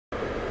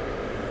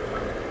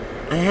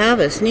I have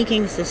a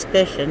sneaking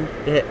suspicion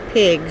that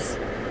pigs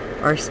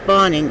are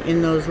spawning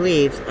in those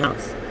leaves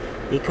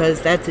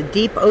because that's a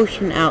deep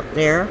ocean out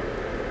there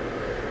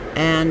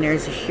and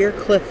there's a sheer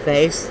cliff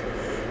face.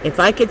 If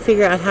I could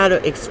figure out how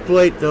to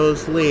exploit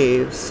those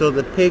leaves so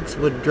the pigs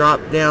would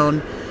drop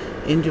down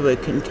into a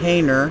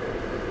container,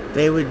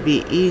 they would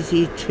be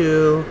easy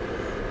to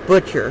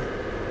butcher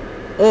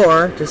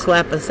or to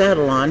slap a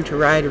saddle on to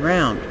ride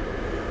around.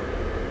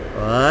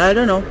 I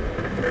don't know.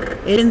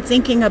 I've been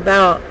thinking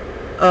about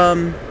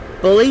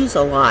bullies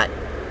a lot.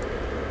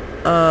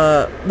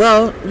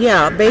 Well,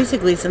 yeah,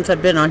 basically since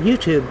I've been on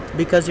YouTube,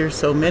 because there's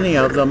so many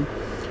of them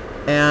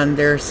and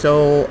they're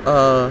so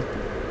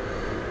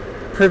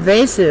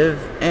pervasive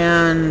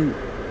and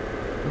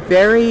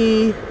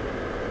very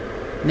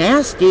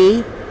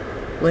nasty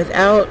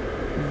without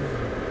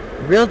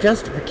real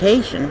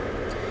justification.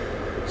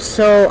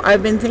 So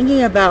I've been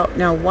thinking about,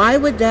 now why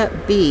would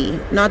that be?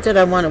 Not that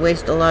I want to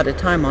waste a lot of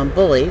time on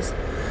bullies,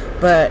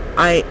 but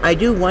I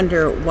do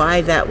wonder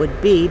why that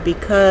would be,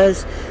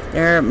 because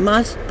there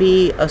must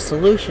be a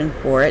solution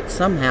for it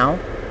somehow.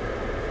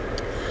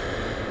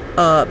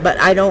 But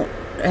I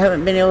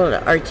haven't been able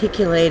to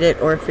articulate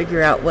it or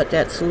figure out what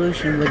that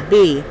solution would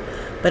be.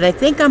 But I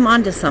think I'm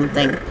onto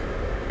something.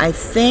 I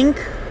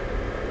think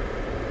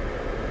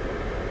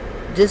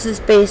this is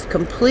based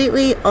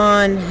completely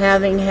on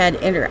having had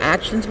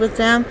interactions with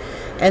them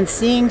and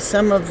seeing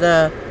some of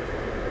the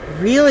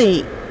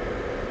really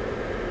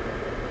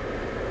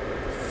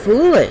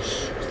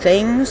foolish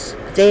things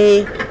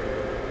they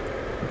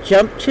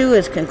jump to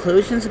as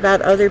conclusions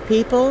about other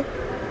people.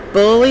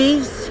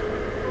 Bullies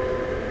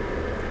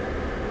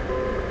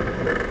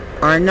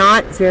are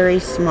not very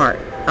smart.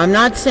 I'm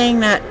not saying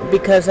that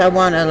because I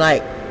want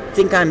to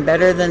think I'm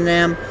better than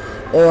them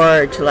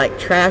or to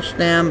trash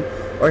them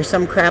or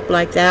some crap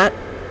like that.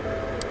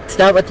 It's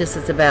not what this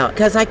is about.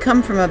 Because I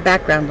come from a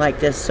background like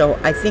this, so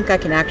I think I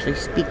can actually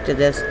speak to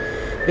this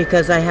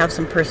because I have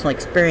some personal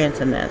experience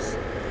in this.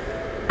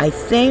 I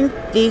think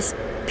these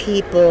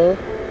people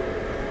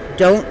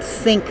don't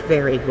think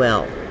very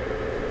well.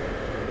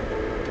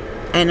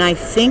 And I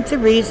think the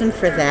reason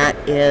for that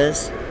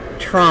is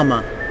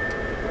trauma.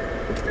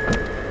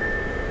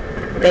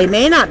 They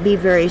may not be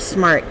very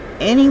smart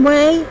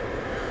anyway,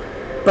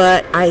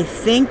 but I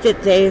think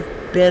that they've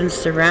been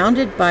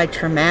surrounded by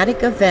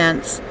traumatic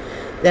events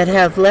that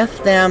have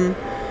left them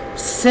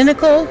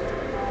cynical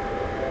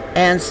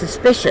and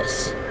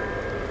suspicious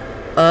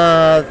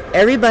of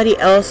everybody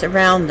else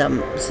around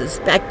them,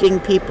 suspecting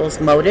people's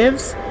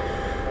motives,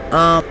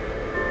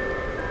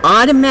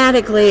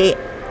 automatically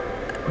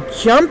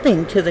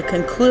jumping to the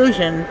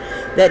conclusion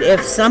that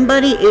if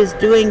somebody is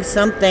doing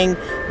something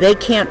they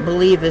can't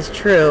believe is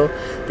true,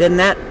 then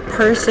that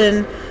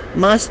person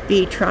must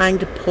be trying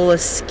to pull a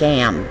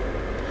scam.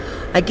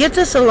 I get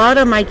this a lot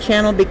on my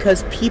channel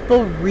because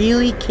people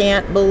really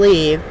can't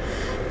believe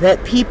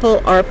that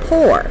people are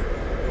poor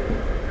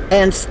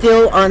and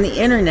still on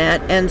the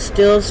internet and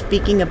still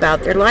speaking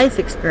about their life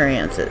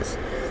experiences.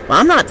 Well,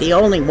 I'm not the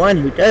only one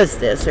who does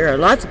this. There are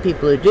lots of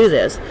people who do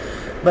this,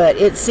 but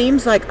it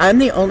seems like I'm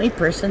the only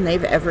person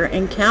they've ever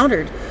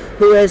encountered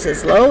who is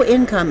as low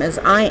income as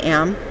I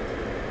am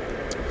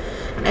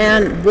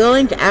and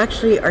willing to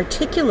actually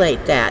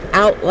articulate that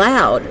out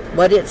loud,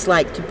 what it's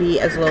like to be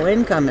as low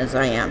income as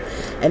I am,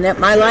 and that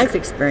my life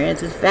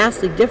experience is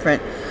vastly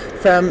different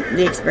from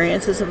the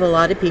experiences of a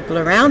lot of people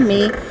around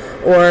me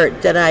or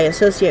that I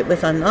associate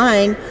with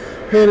online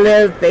who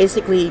live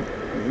basically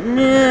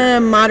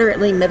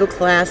moderately middle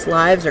class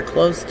lives or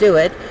close to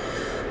it,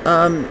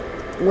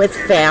 with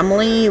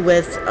family,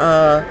 with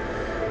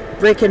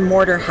brick and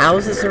mortar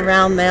houses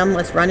around them,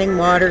 with running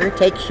water,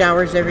 take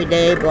showers every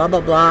day, blah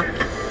blah blah.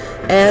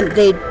 And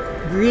they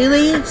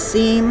really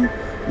seem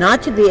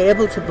not to be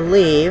able to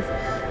believe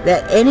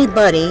that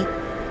anybody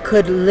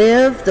could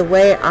live the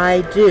way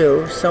I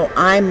do, so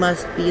I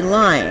must be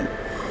lying.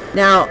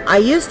 Now, I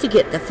used to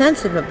get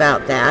defensive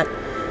about that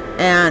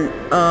and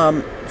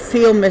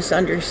feel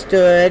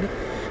misunderstood,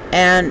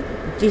 and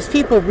these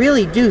people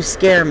really do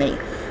scare me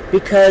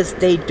because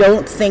they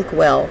don't think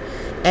well,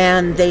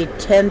 and they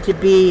tend to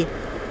be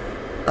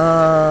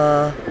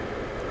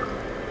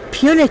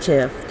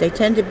punitive. They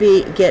tend to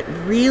get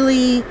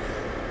really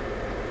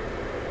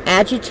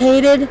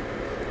agitated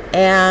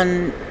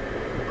and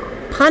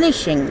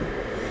punishing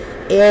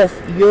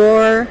if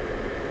your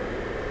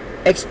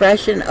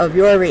expression of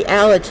your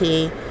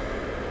reality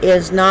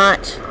is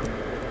not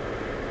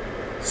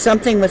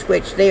something with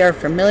which they are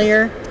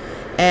familiar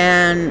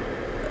and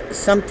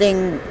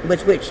something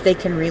with which they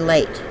can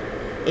relate.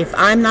 If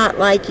I'm not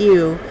like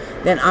you,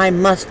 then I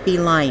must be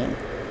lying.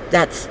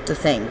 That's the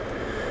thing.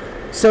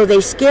 So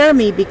they scare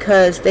me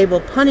because they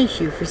will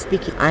punish you for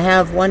speaking. I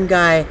have one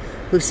guy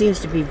who seems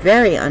to be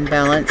very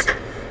unbalanced,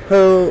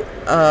 who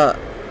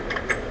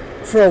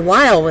for a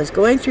while was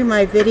going through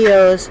my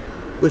videos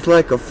with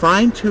like a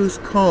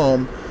fine-tooth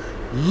comb,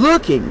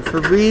 looking for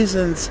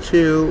reasons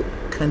to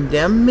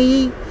condemn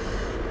me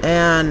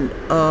and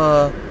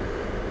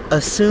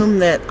assume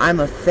that I'm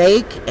a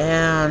fake,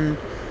 and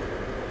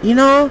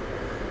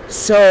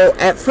So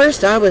at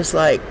first I was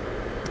like,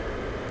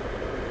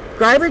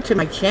 subscriber to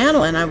my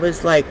channel, and I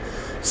was like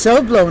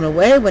so blown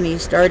away when he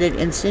started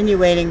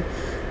insinuating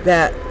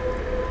that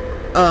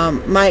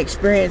my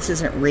experience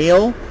isn't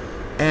real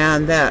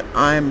and that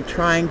I'm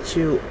trying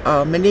to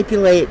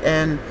manipulate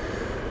and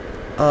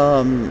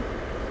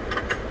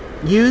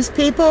use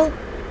people.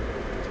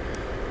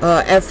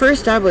 At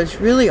first I was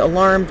really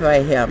alarmed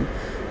by him,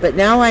 but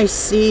now I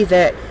see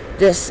that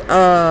this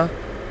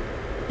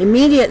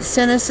immediate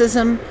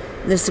cynicism,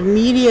 this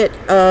immediate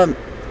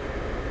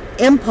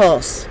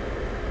impulse,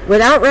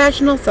 without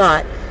rational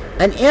thought,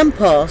 an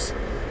impulse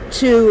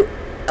to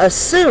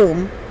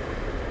assume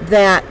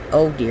that,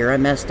 oh dear, I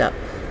messed up,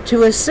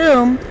 to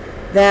assume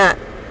that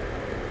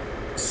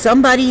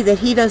somebody that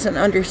he doesn't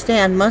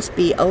understand must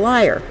be a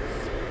liar.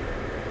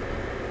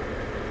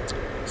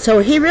 So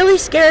he really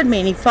scared me,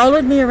 and he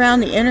followed me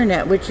around the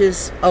internet, which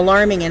is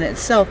alarming in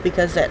itself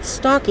because that's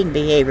stalking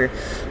behavior.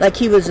 Like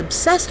he was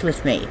obsessed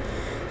with me.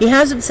 He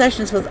has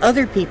obsessions with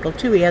other people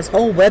too. He has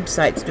whole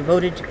websites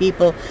devoted to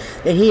people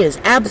that he is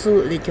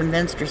absolutely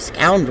convinced are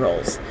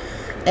scoundrels.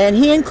 And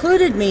he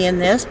included me in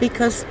this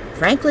because,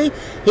 frankly,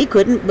 he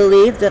couldn't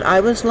believe that I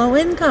was low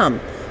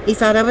income. He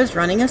thought I was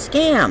running a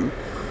scam.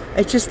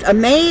 It just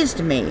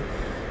amazed me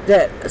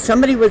that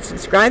somebody would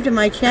subscribe to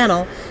my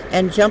channel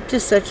and jump to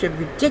such a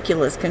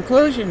ridiculous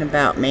conclusion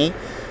about me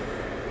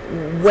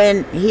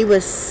when he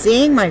was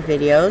seeing my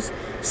videos,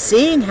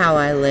 seeing how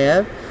I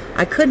live.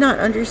 I could not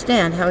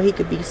understand how he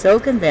could be so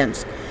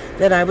convinced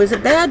that I was a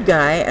bad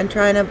guy and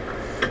trying to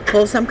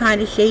pull some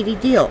kind of shady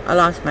deal. I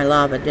lost my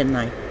lava, didn't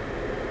I?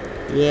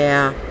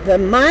 Yeah. The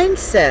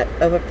mindset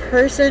of a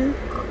person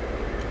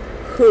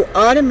who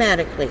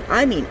automatically,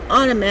 I mean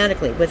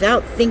automatically,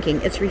 without thinking,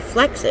 it's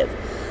reflexive,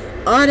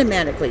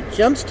 automatically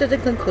jumps to the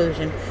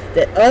conclusion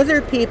that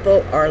other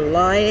people are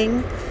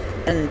lying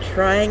and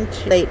trying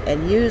to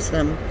and use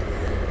them.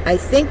 I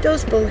think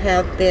those people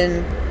have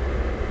been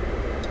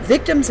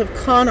victims of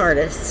con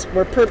artists,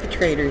 were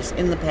perpetrators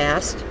in the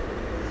past,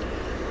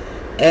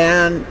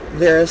 and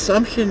their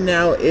assumption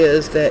now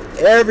is that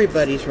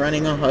everybody's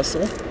running a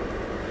hustle,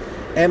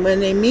 and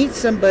when they meet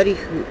somebody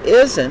who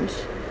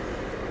isn't,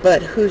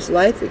 but whose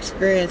life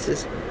experience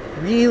is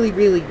really,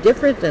 really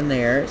different than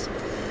theirs,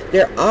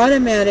 their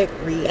automatic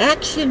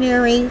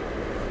reactionary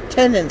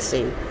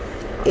tendency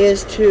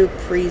is to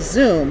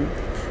presume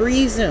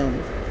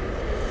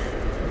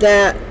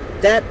that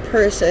that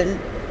person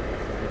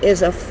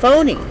is a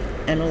phony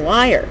and a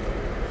liar,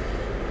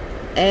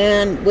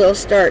 and will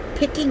start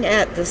picking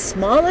at the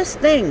smallest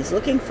things,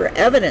 looking for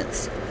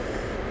evidence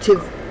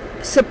to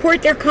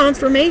support their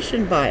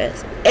confirmation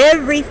bias.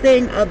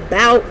 Everything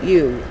about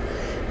you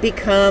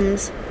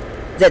becomes,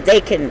 that they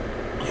can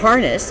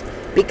harness,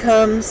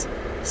 becomes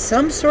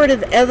some sort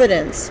of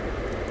evidence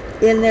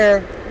in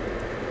their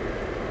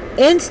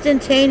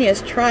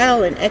instantaneous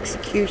trial and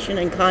execution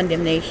and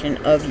condemnation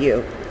of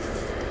you.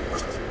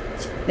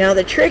 Now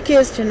the trick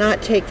is to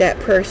not take that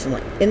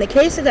personally. In the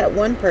case of that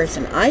one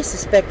person, I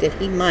suspect that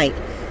he might,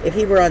 if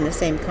he were on the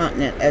same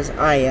continent as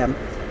I am,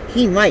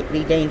 he might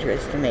be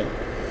dangerous to me.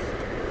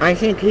 I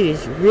think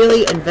he's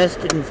really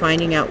invested in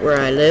finding out where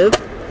I live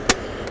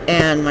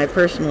and my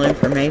personal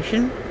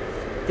information,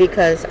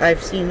 because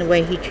I've seen the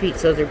way he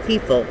treats other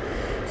people.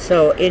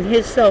 So in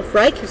his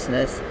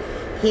self-righteousness,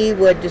 he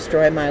would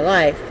destroy my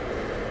life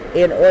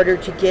in order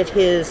to get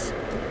his,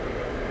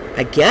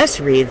 I guess,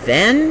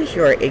 revenge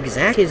or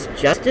exact his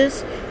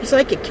justice. He's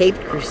like a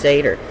caped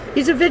crusader.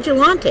 He's a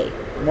vigilante.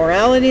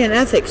 Morality and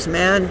ethics,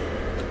 man,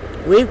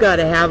 we've got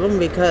to have them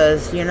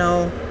because, you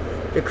know,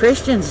 the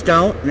Christians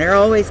don't, and they're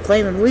always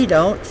claiming we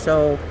don't,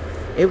 so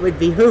it would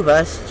behoove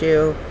us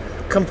to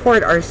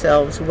comport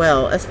ourselves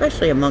well,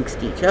 especially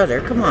amongst each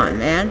other. Come on,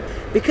 man.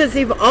 Because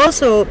they've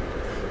also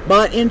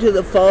bought into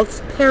the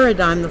false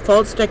paradigm, the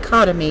false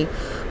dichotomy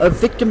of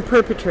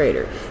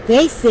victim-perpetrator.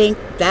 They think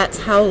that's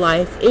how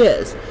life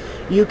is.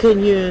 You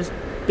can use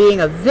being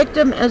a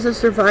victim as a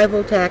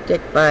survival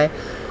tactic by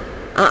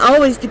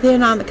always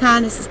depend on the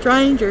kindness of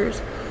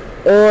strangers,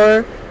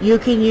 or you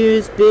can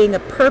use being a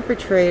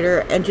perpetrator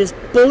and just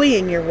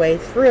bullying your way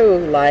through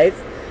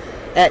life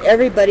at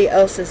everybody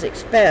else's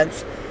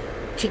expense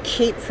to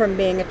keep from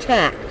being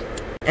attacked.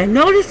 And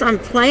notice I'm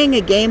playing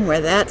a game where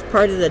that's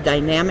part of the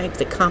dynamic,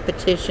 the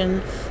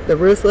competition, the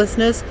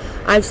ruthlessness.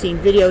 I've seen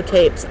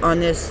videotapes on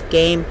this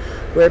game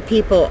where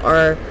people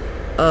are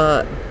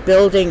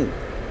building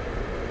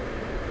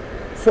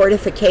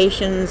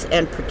fortifications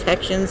and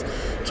protections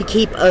to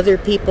keep other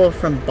people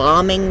from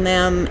bombing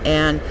them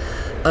and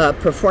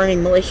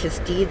performing malicious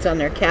deeds on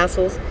their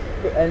castles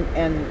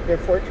and their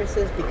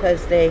fortresses,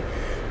 because they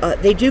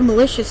do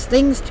malicious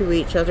things to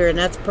each other, and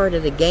that's part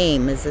of the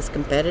game, is this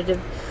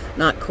competitive,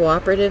 not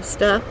cooperative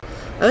stuff.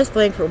 I was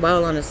playing for a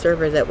while on a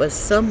server that was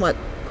somewhat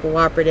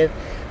cooperative,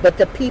 but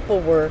the people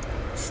were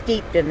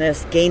steeped in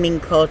this gaming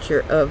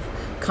culture of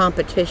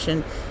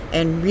competition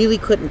and really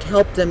couldn't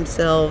help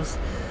themselves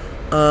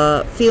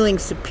feeling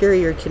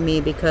superior to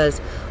me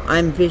because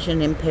I'm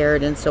vision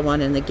impaired and so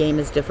on, and the game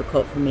is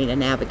difficult for me to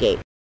navigate.